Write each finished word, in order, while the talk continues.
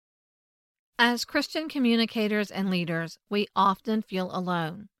As Christian communicators and leaders, we often feel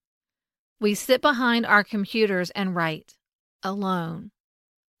alone. We sit behind our computers and write, alone.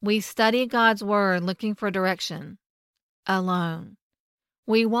 We study God's Word looking for direction, alone.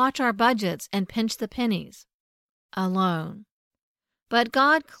 We watch our budgets and pinch the pennies, alone. But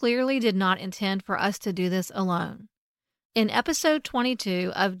God clearly did not intend for us to do this alone. In episode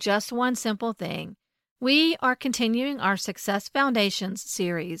 22 of Just One Simple Thing, we are continuing our Success Foundations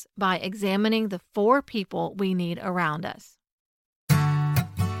series by examining the 4 people we need around us.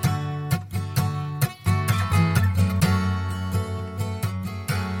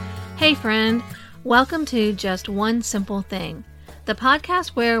 Hey friend, welcome to Just One Simple Thing, the podcast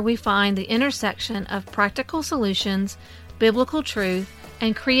where we find the intersection of practical solutions, biblical truth,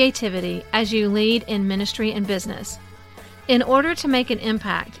 and creativity as you lead in ministry and business. In order to make an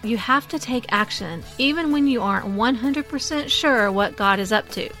impact, you have to take action, even when you aren't 100% sure what God is up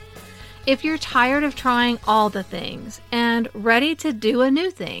to. If you're tired of trying all the things and ready to do a new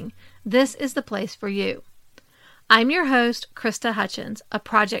thing, this is the place for you. I'm your host, Krista Hutchins, a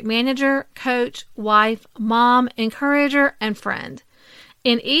project manager, coach, wife, mom, encourager, and friend.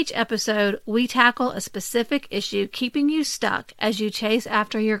 In each episode, we tackle a specific issue keeping you stuck as you chase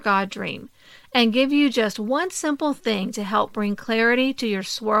after your God dream, and give you just one simple thing to help bring clarity to your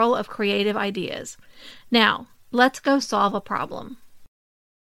swirl of creative ideas. Now, let's go solve a problem.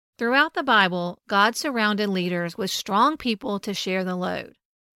 Throughout the Bible, God surrounded leaders with strong people to share the load.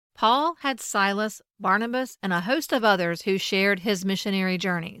 Paul had Silas, Barnabas, and a host of others who shared his missionary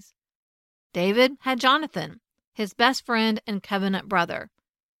journeys. David had Jonathan, his best friend and covenant brother.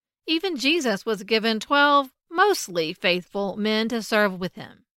 Even Jesus was given 12 mostly faithful men to serve with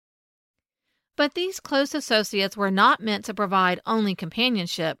him. But these close associates were not meant to provide only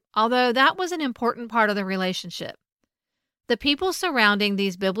companionship, although that was an important part of the relationship. The people surrounding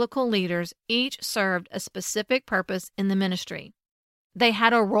these biblical leaders each served a specific purpose in the ministry. They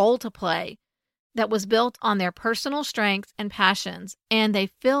had a role to play that was built on their personal strengths and passions, and they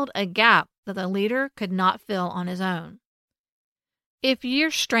filled a gap that the leader could not fill on his own. If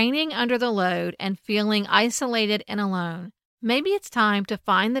you're straining under the load and feeling isolated and alone, maybe it's time to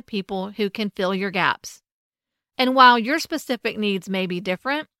find the people who can fill your gaps. And while your specific needs may be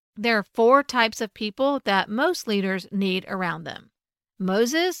different, there are 4 types of people that most leaders need around them.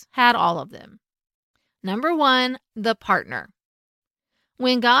 Moses had all of them. Number 1, the partner.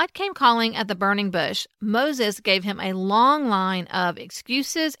 When God came calling at the burning bush, Moses gave him a long line of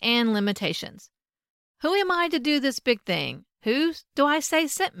excuses and limitations. Who am I to do this big thing? Who do I say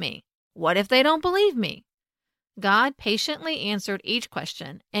sent me? What if they don't believe me? God patiently answered each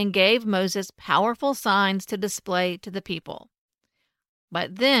question and gave Moses powerful signs to display to the people.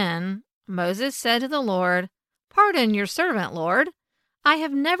 But then Moses said to the Lord, "Pardon your servant, Lord. I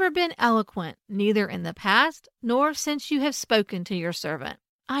have never been eloquent, neither in the past nor since you have spoken to your servant.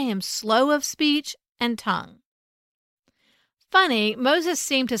 I am slow of speech and tongue." Funny, Moses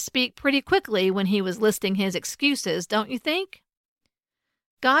seemed to speak pretty quickly when he was listing his excuses, don't you think?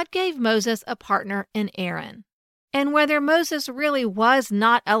 God gave Moses a partner in Aaron. And whether Moses really was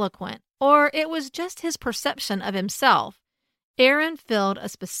not eloquent, or it was just his perception of himself, Aaron filled a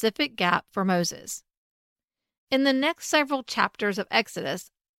specific gap for Moses. In the next several chapters of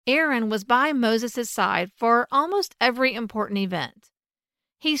Exodus, Aaron was by Moses' side for almost every important event.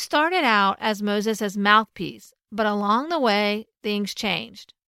 He started out as Moses' mouthpiece, but along the way, things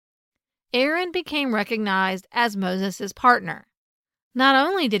changed. Aaron became recognized as Moses' partner. Not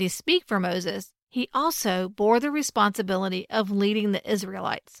only did he speak for Moses, he also bore the responsibility of leading the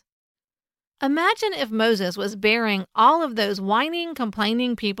Israelites. Imagine if Moses was bearing all of those whining,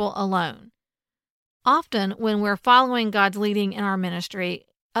 complaining people alone. Often, when we're following God's leading in our ministry,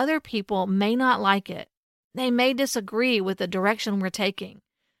 other people may not like it. They may disagree with the direction we're taking.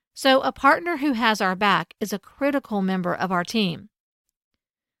 So a partner who has our back is a critical member of our team.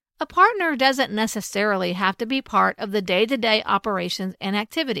 A partner doesn't necessarily have to be part of the day-to-day operations and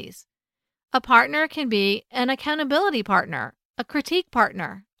activities. A partner can be an accountability partner, a critique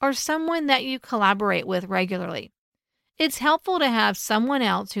partner, or someone that you collaborate with regularly. It's helpful to have someone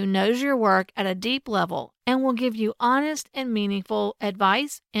else who knows your work at a deep level and will give you honest and meaningful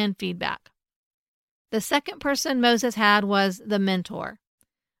advice and feedback. The second person Moses had was the mentor.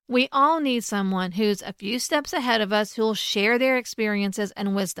 We all need someone who's a few steps ahead of us who'll share their experiences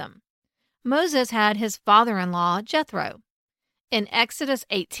and wisdom. Moses had his father-in-law, Jethro. In Exodus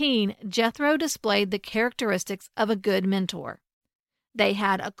 18, Jethro displayed the characteristics of a good mentor. They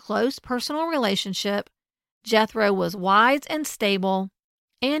had a close personal relationship. Jethro was wise and stable,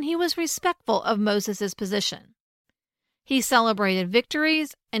 and he was respectful of Moses' position. He celebrated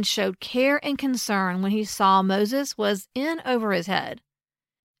victories and showed care and concern when he saw Moses was in over his head.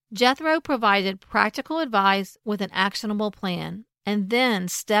 Jethro provided practical advice with an actionable plan and then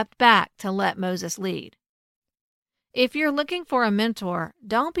stepped back to let Moses lead. If you're looking for a mentor,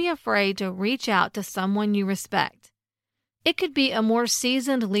 don't be afraid to reach out to someone you respect. It could be a more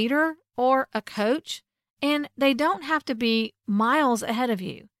seasoned leader or a coach, and they don't have to be miles ahead of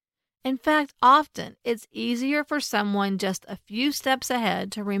you. In fact, often it's easier for someone just a few steps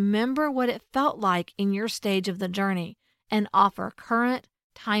ahead to remember what it felt like in your stage of the journey and offer current,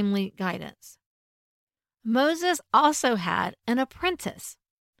 timely guidance. Moses also had an apprentice.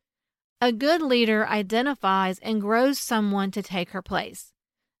 A good leader identifies and grows someone to take her place.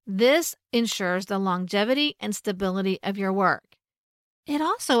 This ensures the longevity and stability of your work. It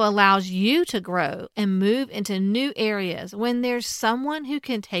also allows you to grow and move into new areas when there's someone who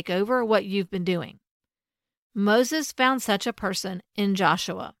can take over what you've been doing. Moses found such a person in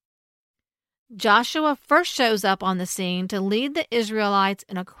Joshua. Joshua first shows up on the scene to lead the Israelites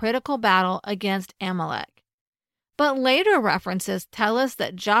in a critical battle against Amalek. But later references tell us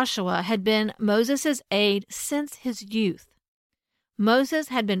that Joshua had been Moses' aide since his youth. Moses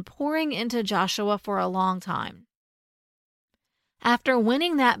had been pouring into Joshua for a long time. After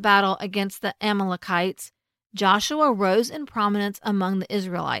winning that battle against the Amalekites, Joshua rose in prominence among the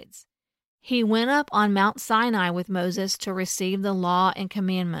Israelites. He went up on Mount Sinai with Moses to receive the law and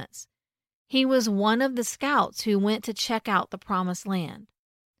commandments. He was one of the scouts who went to check out the Promised Land.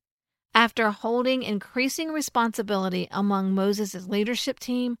 After holding increasing responsibility among Moses' leadership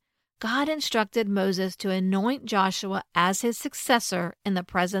team, God instructed Moses to anoint Joshua as his successor in the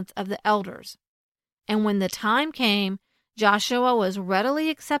presence of the elders. And when the time came, Joshua was readily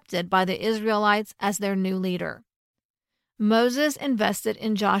accepted by the Israelites as their new leader. Moses invested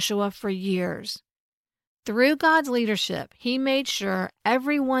in Joshua for years. Through God's leadership, he made sure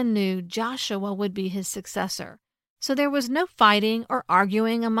everyone knew Joshua would be his successor, so there was no fighting or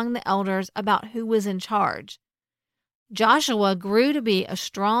arguing among the elders about who was in charge. Joshua grew to be a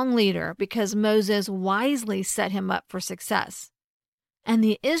strong leader because Moses wisely set him up for success. And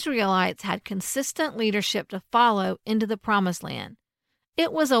the Israelites had consistent leadership to follow into the Promised Land.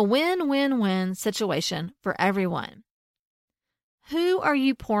 It was a win-win-win situation for everyone. Who are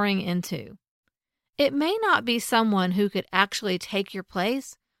you pouring into? It may not be someone who could actually take your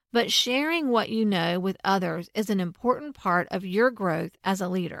place, but sharing what you know with others is an important part of your growth as a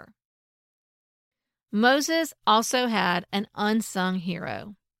leader. Moses also had an unsung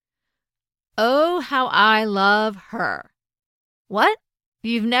hero. Oh, how I love Hur. What?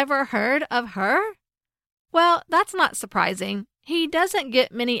 You've never heard of Hur? Well, that's not surprising. He doesn't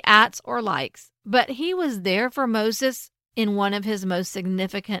get many ats or likes, but he was there for Moses in one of his most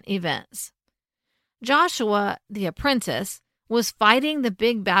significant events. Joshua, the apprentice, was fighting the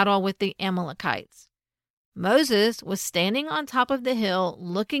big battle with the Amalekites. Moses was standing on top of the hill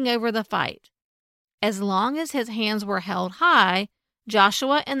looking over the fight. As long as his hands were held high,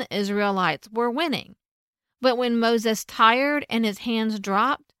 Joshua and the Israelites were winning. But when Moses tired and his hands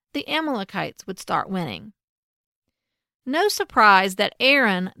dropped, the Amalekites would start winning. No surprise that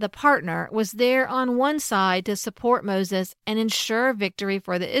Aaron, the partner, was there on one side to support Moses and ensure victory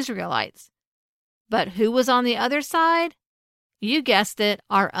for the Israelites. But who was on the other side? You guessed it,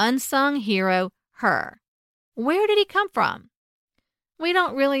 our unsung hero, Hur. Where did he come from? We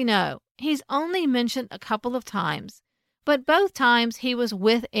don't really know. He's only mentioned a couple of times, but both times he was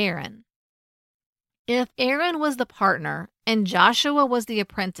with Aaron. If Aaron was the partner and Joshua was the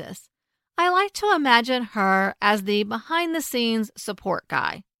apprentice, I like to imagine Hur as the behind-the-scenes support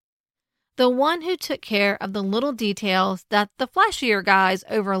guy. The one who took care of the little details that the flashier guys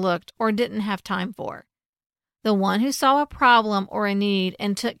overlooked or didn't have time for. The one who saw a problem or a need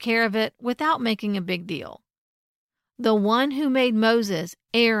and took care of it without making a big deal. The one who made Moses,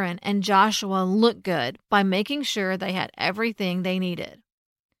 Aaron, and Joshua look good by making sure they had everything they needed.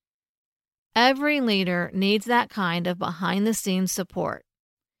 Every leader needs that kind of behind-the-scenes support.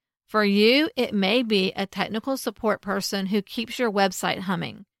 For you, it may be a technical support person who keeps your website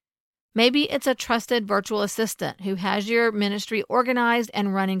humming. Maybe it's a trusted virtual assistant who has your ministry organized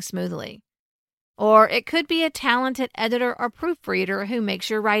and running smoothly. Or it could be a talented editor or proofreader who makes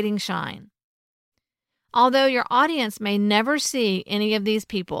your writing shine. Although your audience may never see any of these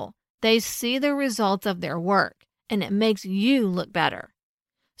people, they see the results of their work, and it makes you look better.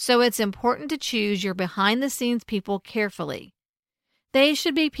 So it's important to choose your behind-the-scenes people carefully. They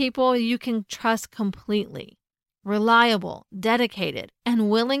should be people you can trust completely, reliable, dedicated, and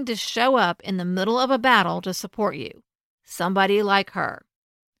willing to show up in the middle of a battle to support you. Somebody like Hur.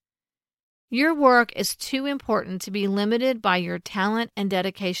 Your work is too important to be limited by your talent and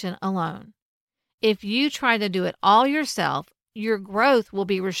dedication alone. If you try to do it all yourself, your growth will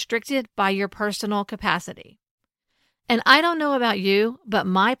be restricted by your personal capacity. And I don't know about you, but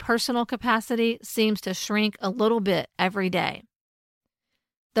my personal capacity seems to shrink a little bit every day.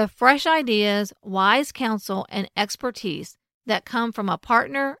 The fresh ideas, wise counsel, and expertise that come from a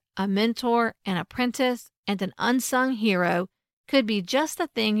partner, a mentor, an apprentice, and an unsung hero could be just the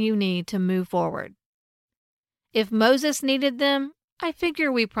thing you need to move forward. If Moses needed them, I figure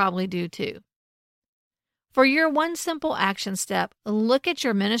we probably do too. For your one simple action step, look at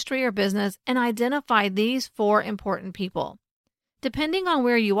your ministry or business and identify these 4 important people. Depending on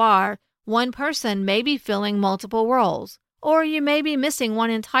where you are, one person may be filling multiple roles, or you may be missing one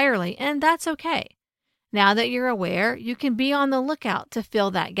entirely, and that's okay. Now that you're aware, you can be on the lookout to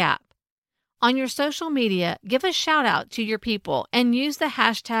fill that gap. On your social media, give a shout out to your people and use the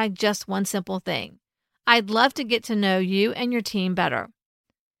hashtag #JustOneSimpleThing. I'd love to get to know you and your team better.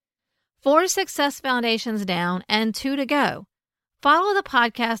 4 success foundations down and 2 to go. Follow the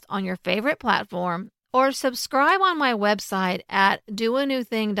podcast on your favorite platform or subscribe on my website at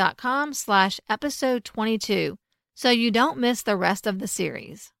doanewthing.com/episode 22 so you don't miss the rest of the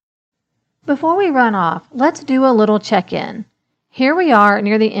series. Before we run off, let's do a little check-in. Here we are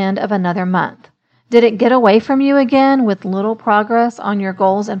near the end of another month. Did it get away from you again with little progress on your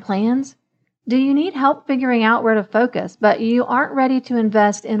goals and plans? Do you need help figuring out where to focus, but you aren't ready to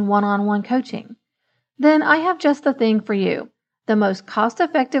invest in one-on-one coaching? Then I have just the thing for you, the most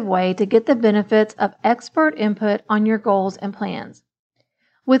cost-effective way to get the benefits of expert input on your goals and plans.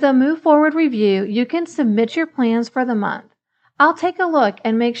 With a Move Forward review, you can submit your plans for the month. I'll take a look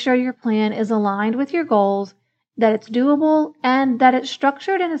and make sure your plan is aligned with your goals, that it's doable, and that it's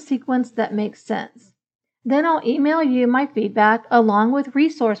structured in a sequence that makes sense. Then I'll email you my feedback along with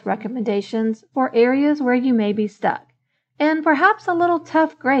resource recommendations for areas where you may be stuck, and perhaps a little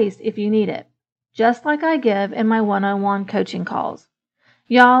tough grace if you need it, just like I give in my one-on-one coaching calls.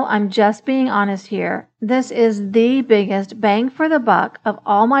 Y'all, I'm just being honest here. This is the biggest bang for the buck of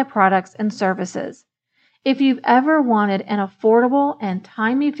all my products and services. If you've ever wanted an affordable and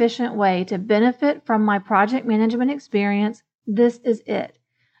time-efficient way to benefit from my project management experience, this is it.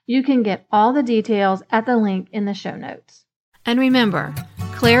 You can get all the details at the link in the show notes. And remember,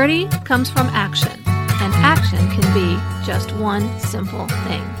 clarity comes from action, and action can be just one simple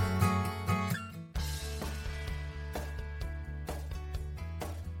thing.